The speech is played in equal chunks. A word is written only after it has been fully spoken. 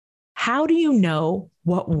How do you know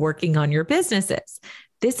what working on your business is?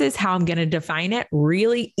 This is how I'm going to define it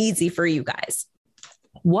really easy for you guys.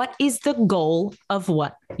 What is the goal of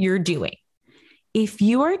what you're doing? If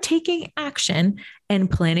you are taking action and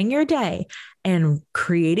planning your day and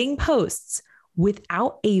creating posts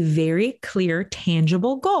without a very clear,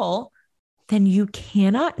 tangible goal, then you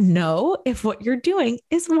cannot know if what you're doing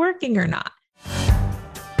is working or not.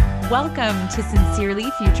 Welcome to Sincerely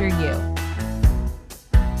Future You.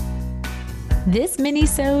 This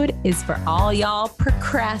minisode is for all y'all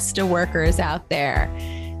Procrasti-workers out there.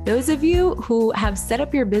 Those of you who have set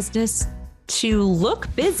up your business to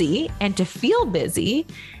look busy and to feel busy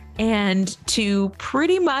and to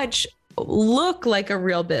pretty much look like a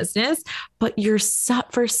real business, but you're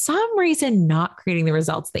for some reason not creating the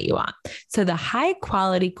results that you want. So the high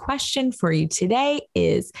quality question for you today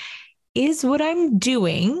is what I'm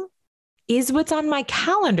doing, is what's on my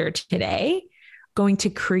calendar today going to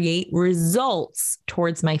create results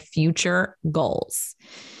towards my future goals?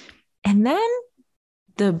 And then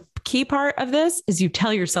the key part of this is you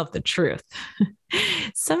tell yourself the truth.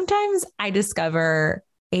 Sometimes I discover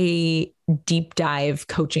a deep dive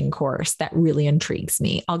coaching course that really intrigues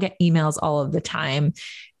me. I'll get emails all of the time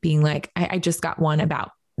being like, I just got one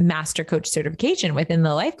about master coach certification within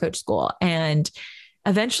the life coach school. And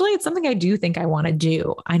eventually it's something I do think I want to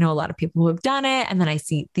do. I know a lot of people who have done it. And then I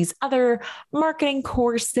see these other marketing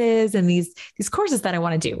courses and these courses that I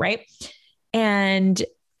want to do. Right. And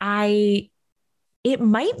it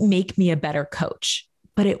might make me a better coach,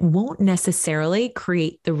 but it won't necessarily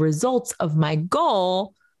create the results of my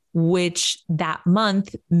goal, which that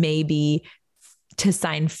month may be to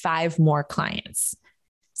sign 5 more clients.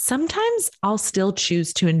 Sometimes I'll still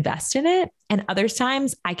choose to invest in it. And other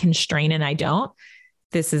times I constrain and I don't.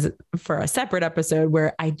 This is for a separate episode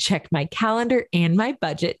where I check my calendar and my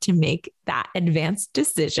budget to make that advanced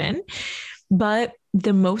decision. But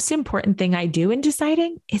the most important thing I do in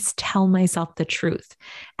deciding is tell myself the truth.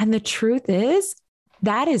 And the truth is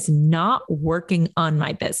that is not working on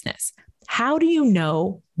my business. How do you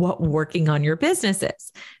know what working on your business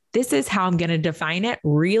is? This is how I'm going to define it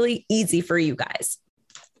really easy for you guys.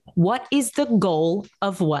 What is the goal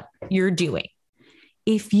of what you're doing?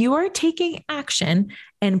 If you are taking action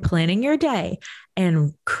and planning your day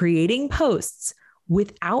and creating posts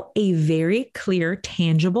without a very clear,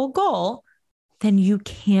 tangible goal, then you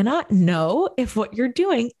cannot know if what you're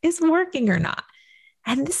doing is working or not.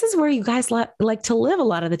 And this is where you guys like to live a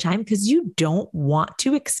lot of the time because you don't want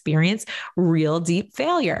to experience real deep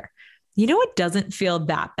failure. You know what doesn't feel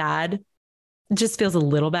that bad? It just feels a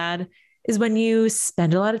little bad is when you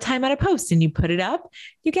spend a lot of time on a post and you put it up,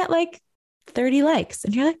 you get like 30 likes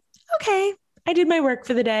and you're like, okay, I did my work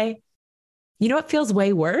for the day. You know what feels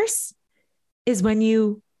way worse is when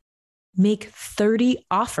you make 30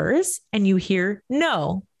 offers and you hear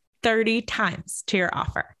no 30 times to your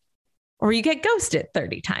offer, or you get ghosted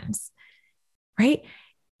 30 times, right?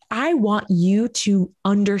 I want you to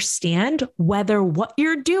understand whether what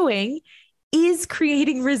you're doing is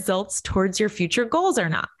creating results towards your future goals or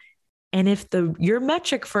not. And if your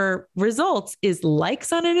metric for results is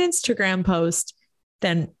likes on an Instagram post,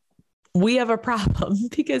 then we have a problem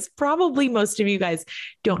because probably most of you guys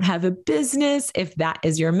don't have a business. If that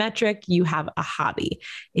is your metric, you have a hobby.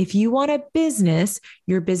 If you want a business,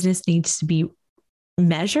 your business needs to be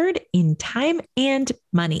measured in time and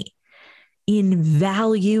money, in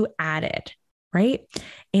value added, right?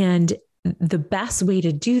 And the best way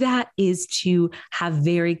to do that is to have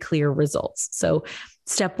very clear results. So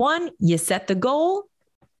step 1, you set the goal.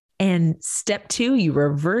 And step 2, you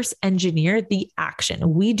reverse engineer the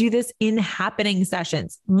action. We do this in happening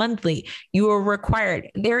sessions monthly. You are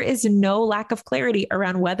required. There is no lack of clarity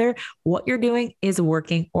around whether what you're doing is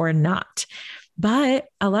working or not. But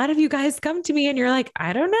a lot of you guys come to me and you're like,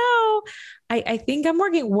 I don't know. I think I'm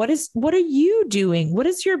working. What are you doing? What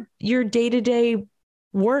does your day-to-day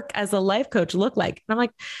work as a life coach look like? And I'm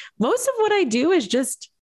like, most of what I do is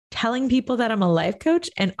just telling people that I'm a life coach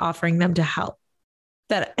and offering them to help.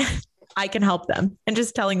 That I can help them and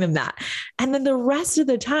just telling them that. And then the rest of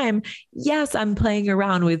the time, yes, I'm playing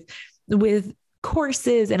around with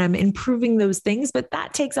courses and I'm improving those things, but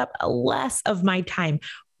that takes up less of my time.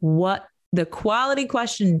 What the quality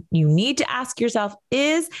question you need to ask yourself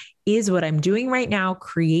is what I'm doing right now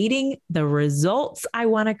creating the results I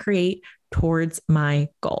want to create towards my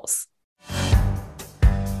goals?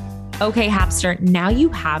 Okay, Hapster, now you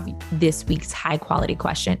have this week's high quality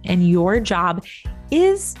question and your job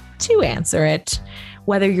is to answer it.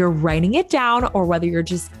 Whether you're writing it down or whether you're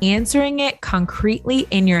just answering it concretely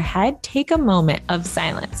in your head, take a moment of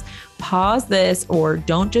silence. pause this or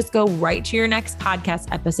don't just go right to your next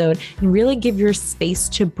podcast episode and really give your space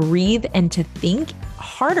to breathe and to think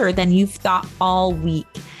harder than you've thought all week.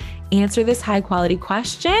 Answer this high quality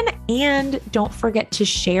question and don't forget to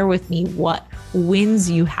share with me what wins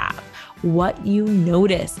you have, what you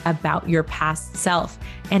notice about your past self,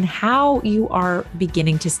 and how you are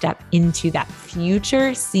beginning to step into that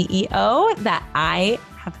future CEO that I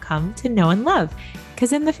have come to know and love.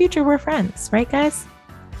 Because in the future, we're friends, right, guys?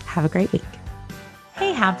 Have a great week.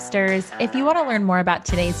 Hey, Hapsters. If you want to learn more about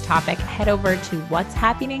today's topic, head over to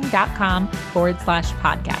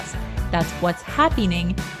what'shappening.com/podcast. That's What's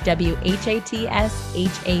Happening,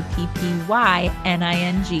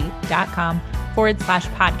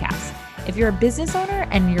 what'shappening.com/podcast. If you're a business owner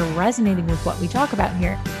and you're resonating with what we talk about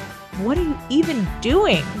here, what are you even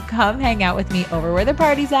doing? Come hang out with me over where the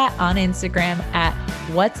party's at on Instagram at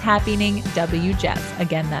What's Happening WJess.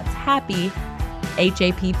 Again, that's happy,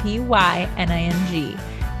 HAPPYNING,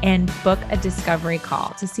 and book a discovery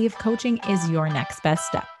call to see if coaching is your next best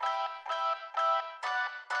step.